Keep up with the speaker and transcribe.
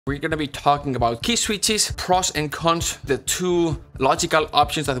We're going to be talking about key switches, pros and cons, the two logical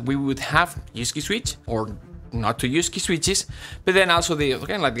options that we would have, use key switch or not to use key switches, but then also the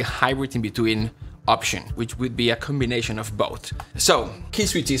kind of like the hybrid in between option, which would be a combination of both. So key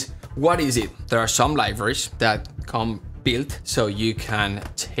switches, what is it? There are some libraries that come built so you can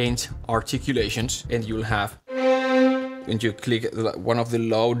change articulations, and you'll have, when you click one of the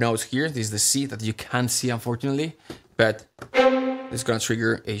low notes here, this is the C that you can't see unfortunately, but it's gonna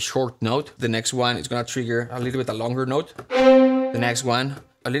trigger a short note. The next one is gonna trigger a little bit a longer note. The next one,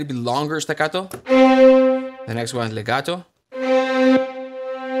 a little bit longer staccato. The next one, legato.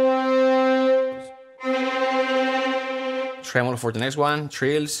 Tremolo for the next one,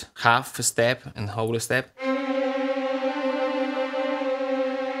 trills, half step and whole step,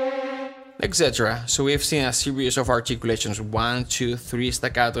 etc. So we've seen a series of articulations, 1, 2, 3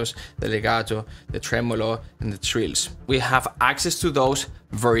 staccatos, the legato, the tremolo, and the trills. We have access to those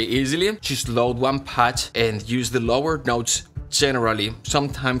very easily. Just load one patch and use the lower notes generally,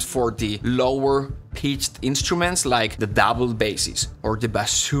 sometimes for the lower pitched instruments like the double basses or the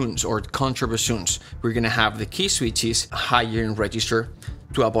bassoons or the contrabassoons. We're gonna have the key switches higher in register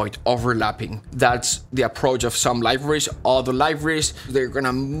to avoid overlapping. That's the approach of some libraries. Other libraries, they're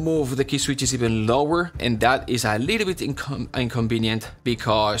gonna move the key switches even lower, and that is a little bit inconvenient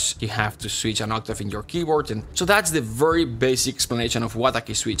because you have to switch an octave in your keyboard. And so that's the very basic explanation of what a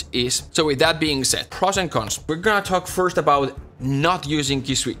key switch is. So with that being said, pros and cons. We're gonna talk first about not using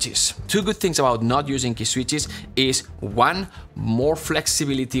key switches. Two good things about not using key switches is, one, more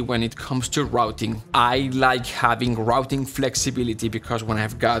flexibility when it comes to routing. I like having routing flexibility because when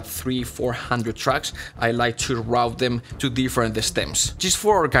I've got 300-400 tracks, I like to route them to different stems, just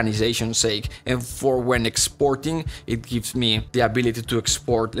for organization's sake, and for when exporting, it gives me the ability to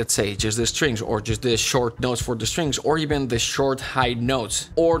export, let's say, just the strings or just the short notes for the strings, or even the short high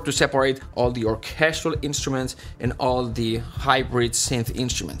notes, or to separate all the orchestral instruments and all the hybrid synth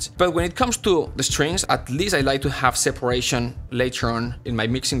instruments. But when it comes to the strings, at least I like to have separation later on in my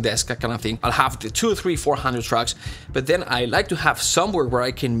mixing desk, that kind of thing. I'll have the 200, 300, 400 tracks, but then I like to have somewhere where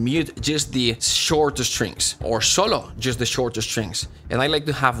I can mute just the shorter strings, or solo just the shorter strings. And I like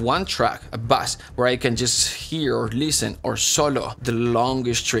to have one track, a bus, where I can just hear or listen or solo the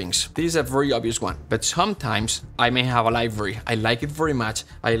longest strings. This is a very obvious one, but sometimes I may have a library. I like it very much.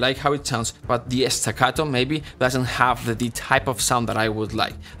 I like how it sounds, but the staccato maybe doesn't have the type of sound that I would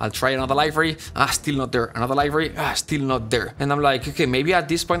like. I'll try another library, still not there. Another library, still not there. And I'm like, okay, maybe at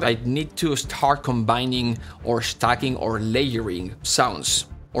this point I need to start combining or stacking or layering sounds.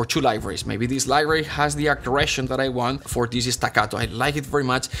 Or two libraries. Maybe this library has the aggression that I want for this staccato. I like it very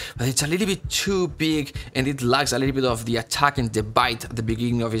much, but it's a little bit too big and it lacks a little bit of the attack and the bite at the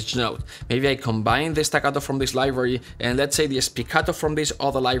beginning of each note. Maybe I combine the staccato from this library and let's say the spiccato from this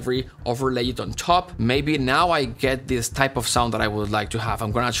other library, overlay it on top. Maybe now I get this type of sound that I would like to have.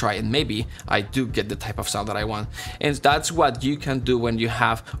 I'm gonna try and maybe I do get the type of sound that I want. And that's what you can do when you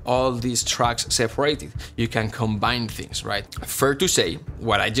have all these tracks separated. You can combine things, right? Fair to say,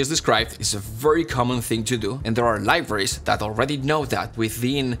 what I just described is a very common thing to do, and there are libraries that already know that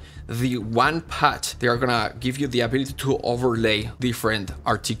within the one patch they are gonna give you the ability to overlay different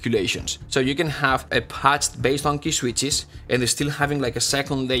articulations. So you can have a patch based on key switches and still having like a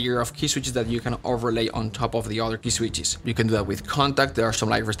second layer of key switches that you can overlay on top of the other key switches. You can do that with Contact. There are some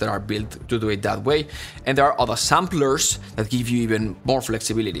libraries that are built to do it that way, and there are other samplers that give you even more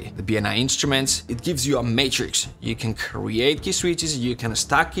flexibility. The BNI instruments, it gives you a matrix. You can create key switches, you can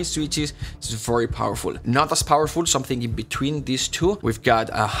stack key switches. It's very powerful. Not as powerful, something in between these two. We've got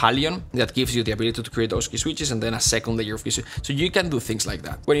a Hallion that gives you the ability to create those key switches, and then a second layer of key switches. So you can do things like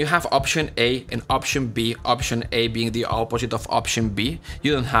that. When you have option A and option B, option A being the opposite of option B,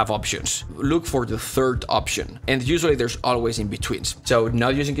 you don't have options. Look for the third option, and usually there's always in betweens. So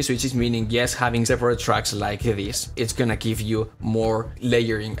not using key switches, meaning yes, having separate tracks like this, it's gonna give you more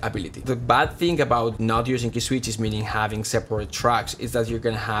layering ability. The bad thing about not using key switches, meaning having separate tracks, is that you're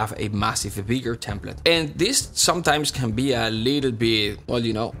gonna have a massive bigger template, and this sometimes can be a little bit, well,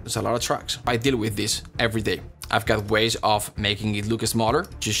 you know, there's a lot of tracks. I deal with this every day. I've got ways of making it look smaller,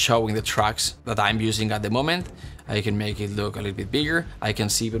 just showing the tracks that I'm using at the moment. I can make it look a little bit bigger. I can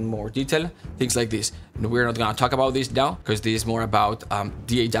see even more detail, things like this. We're not gonna talk about this now because this is more about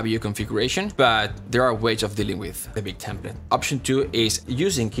DAW configuration, but there are ways of dealing with the big template. Option 2 is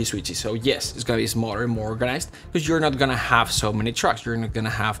using key switches. So yes, it's gonna be smaller and more organized because you're not gonna have so many tracks. You're not gonna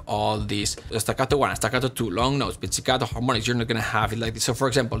have all these staccato 1, staccato 2, long notes, pizzicato, harmonics. You're not gonna have it like this. So for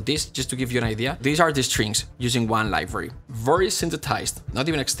example, this, just to give you an idea, these are the strings using one library. Very synthesized, not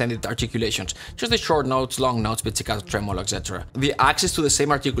even extended articulations, just the short notes, long notes, pizzicato, pizzicato, tremolo, etc. The access to the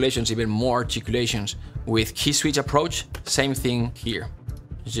same articulations, even more articulations with key switch approach, same thing here.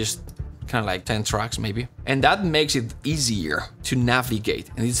 It's just kind of like 10 tracks maybe. And that makes it easier to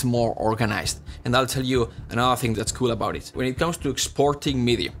navigate and it's more organized. And I'll tell you another thing that's cool about it. When it comes to exporting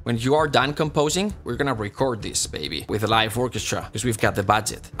MIDI, when you are done composing, we're gonna record this baby with a live orchestra because we've got the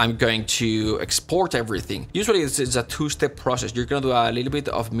budget. I'm going to export everything. Usually it's a two-step process. You're gonna do a little bit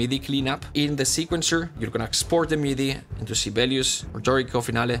of MIDI cleanup in the sequencer. You're gonna export the MIDI into Sibelius or Dorico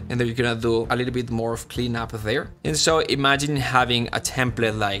Finale, and then you're gonna do a little bit more of cleanup there. And so imagine having a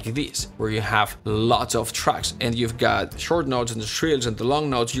template like this, where you have lots of tracks and you've got short notes and the trills and the long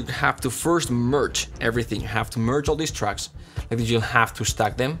notes. You have to first merge everything. You have to merge all these tracks. Like this, you'll have to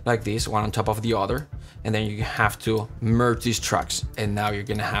stack them like this, one on top of the other. And then you have to merge these tracks. And now you're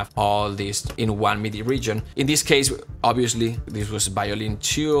gonna have all this in one MIDI region. In this case, obviously, this was violin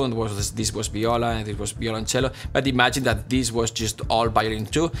 2, and this was viola, and this was violoncello. But imagine that this was just all violin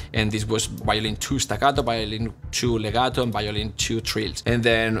 2, and this was violin 2 staccato, violin 2 legato, and violin 2 trills. And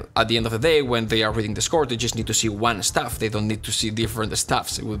then at the end of the day, when they are reading the score, they just need to see one staff. They don't need to see different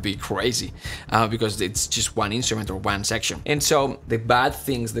staffs. It would be crazy because it's just one instrument or one section. And so the bad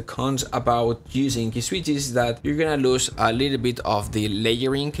things, the cons about using key switches is that you're gonna lose a little bit of the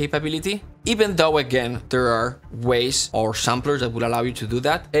layering capability. Even though, again, there are ways or samplers that will allow you to do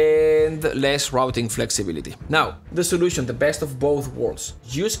that, and less routing flexibility. Now, the solution, the best of both worlds.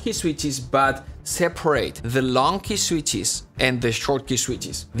 Use key switches, but separate the long key switches and the short key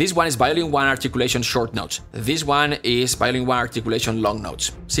switches. This one is violin 1 articulation short notes. This one is violin 1 articulation long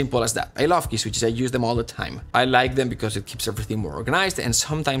notes. Simple as that. I love key switches. I use them all the time. I like them because it keeps everything more organized, and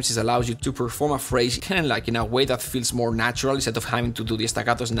sometimes it allows you to perform a phrase kind of like in a way that feels more natural instead of having to do the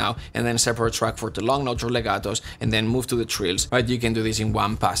staccatos now and then separate track for the long notes or legatos and then move to the trills, right? You can do this in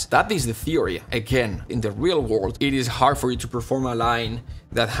one pass. That is the theory. Again, in the real world, it is hard for you to perform a line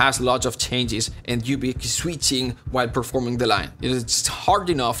that has lots of changes and you be switching while performing the line. It's hard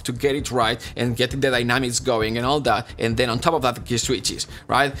enough to get it right and getting the dynamics going and all that, and then on top of that, the key switches,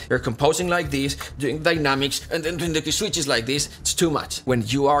 right? You're composing like this, doing dynamics, and then doing the key switches like this. It's too much. When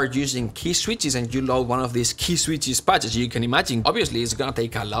you are using key switches and you load one of these key switches patches, you can imagine, obviously, it's gonna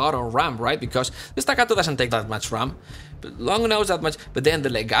take a lot of RAM, right? Because the staccato doesn't take that much RAM, but long notes that much, but then the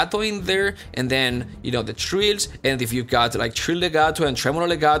legato in there, and then, you know, the trills, and if you've got like trill legato and tremolo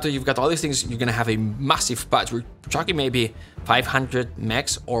legato, you've got all these things, you're gonna have a massive patch. We're talking maybe 500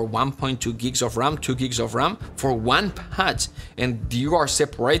 megs or 1.2 gigs of RAM, 2 gigs of RAM for one patch, and you are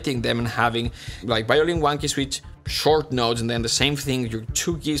separating them and having like violin 1 key switch, short notes, and then the same thing, your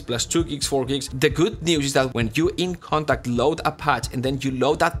 2 gigs plus 2 gigs, 4 gigs. The good news is that when you in Contact load a patch and then you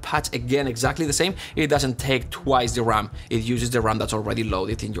load that patch again exactly the same, it doesn't take twice the RAM. It uses the RAM that's already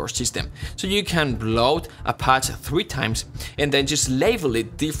loaded in your system. So you can load a patch 3 times and then just label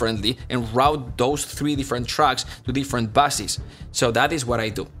it differently and route those 3 different tracks to different buses. So that is what I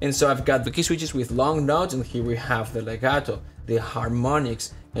do. And so I've got the key switches with long notes, and here we have the legato, the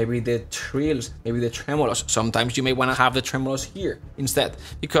harmonics, maybe the trills, maybe the tremolos. Sometimes you may want to have the tremolos here instead,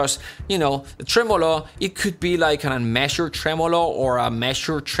 because, you know, the tremolo, it could be like a measured tremolo or a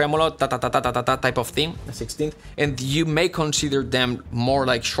measured tremolo, ta-ta-ta-ta-ta-ta type of thing, a 16th, and you may consider them more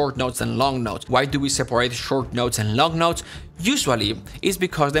like short notes than long notes. Why do we separate short notes and long notes? Usually, it's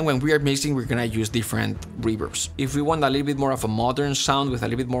because then when we are mixing, we're gonna use different reverbs. If we want a little bit more of a modern sound with a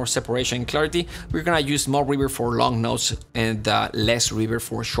little bit more separation and clarity, we're gonna use more reverb for long notes and less reverb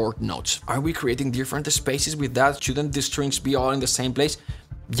for short notes. Are we creating different spaces with that? Shouldn't the strings be all in the same place?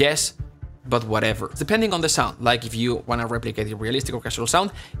 Yes, but whatever. Depending on the sound, like if you want to replicate a realistic orchestral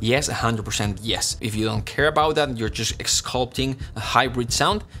sound, yes, 100% yes. If you don't care about that, you're just sculpting a hybrid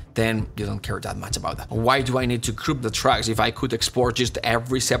sound, then you don't care that much about that. Why do I need to group the tracks if I could export just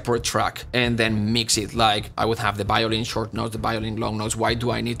every separate track and then mix it? Like I would have the violin short notes, the violin long notes. Why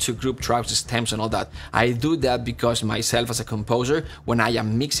do I need to group tracks, stems, and all that? I do that because myself as a composer, when I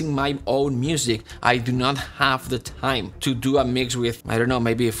am mixing my own music, I do not have the time to do a mix with, I don't know,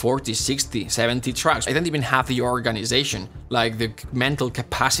 maybe 40, 60, 70 tracks. I don't even have the organization, like the mental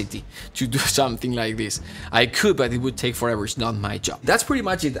capacity to do something like this. I could, but it would take forever. It's not my job. That's pretty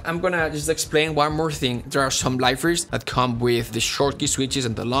much it. I'm gonna just explain one more thing. There are some libraries that come with the short key switches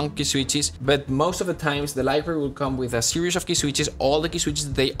and the long key switches, but most of the times the library will come with a series of key switches, all the key switches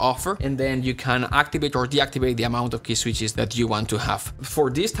that they offer, and then you can activate or deactivate the amount of key switches that you want to have.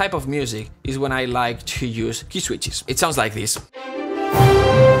 For this type of music is when I like to use key switches. It sounds like this.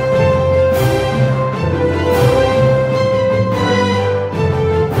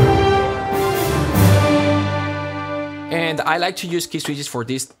 And I like to use key switches for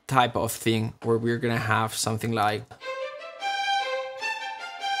this type of thing where we're gonna have something like.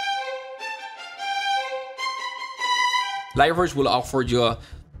 Libraries will offer you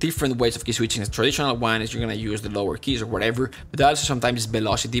different ways of key switching. The traditional one is you're going to use the lower keys or whatever, but also sometimes it's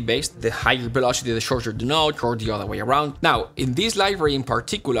velocity based. The higher velocity, the shorter the note, or the other way around. Now, in this library in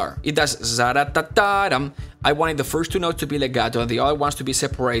particular, it does za-da-ta-ta-dam. I wanted the first two notes to be legato and the other ones to be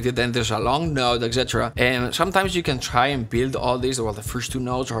separated, then there's a long note, etc. And sometimes you can try and build all these, well, the first two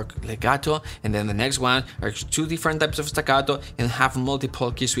notes are legato, and then the next one are two different types of staccato, and have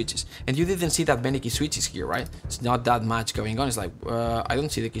multiple key switches. And you didn't see that many key switches here, right? It's not that much going on. It's like, I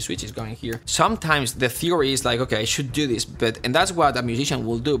don't see the key switches going here. Sometimes the theory is like, okay, I should do this, and that's what a musician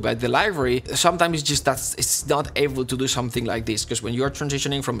will do. But the library, sometimes it's just that it's not able to do something like this, because when you're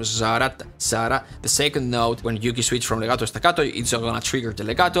transitioning from zara, the second note, when you key switch from legato to staccato, it's not gonna trigger the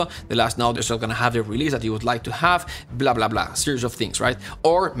legato. The last note is not gonna have the release that you would like to have, blah, blah, blah, series of things, right?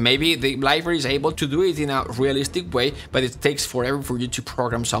 Or maybe the library is able to do it in a realistic way, but it takes forever for you to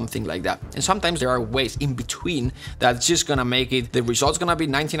program something like that. And sometimes there are ways in between that's just gonna make it, the result's gonna be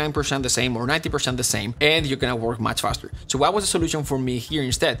 99% the same or 90% the same, and you're gonna work much faster. So what was the solution for me here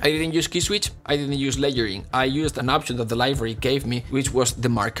instead? I didn't use key switch, I didn't use layering. I used an option that the library gave me, which was the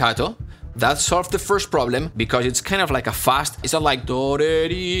marcato. That solved the first problem because it's kind of like a fast, it's not like do re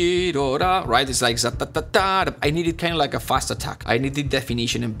di do ra, right? It's like za ta ta ta. I needed kind of like a fast attack. I needed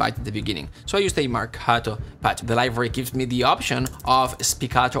definition and bite at the beginning. So I used a marcato patch. The library gives me the option of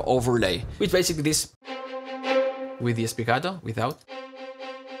spiccato overlay, which basically this with the spiccato, without.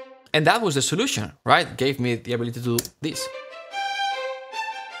 And that was the solution, right? Gave me the ability to do this.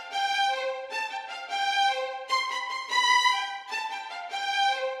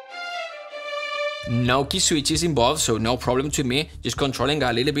 No key switches involved, so no problem to me. Just controlling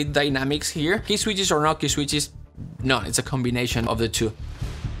a little bit dynamics here. Key switches or no key switches? No, it's a combination of the two.